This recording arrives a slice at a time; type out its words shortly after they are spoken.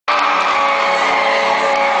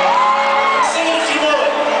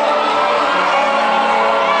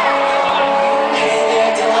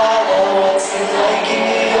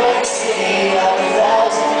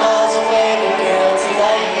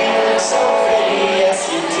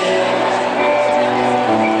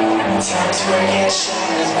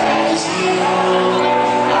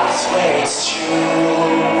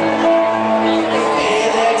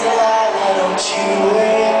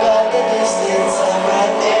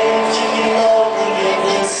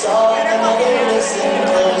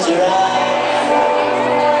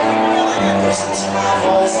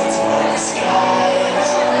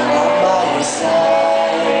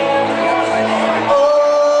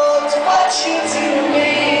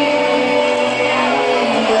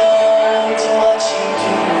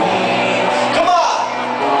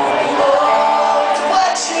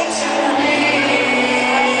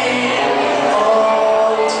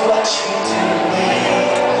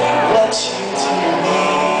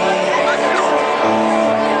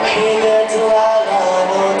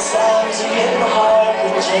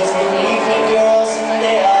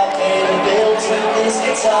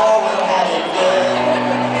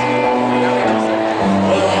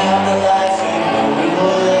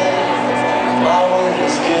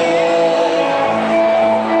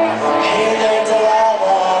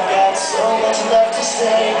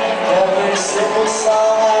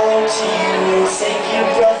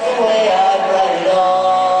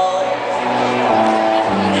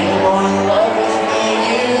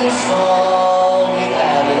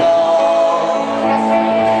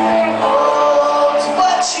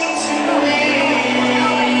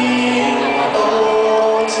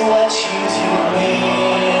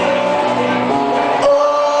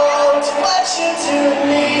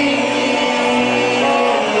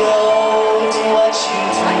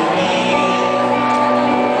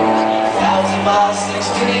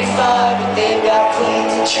be fine, but they've got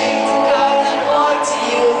queens and trees and cars and more to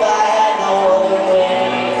you if I had no other way.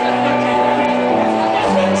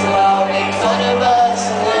 Friends will all make fun of us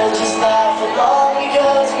and we'll just laugh along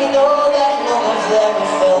because we know that none of them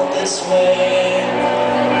have felt this way.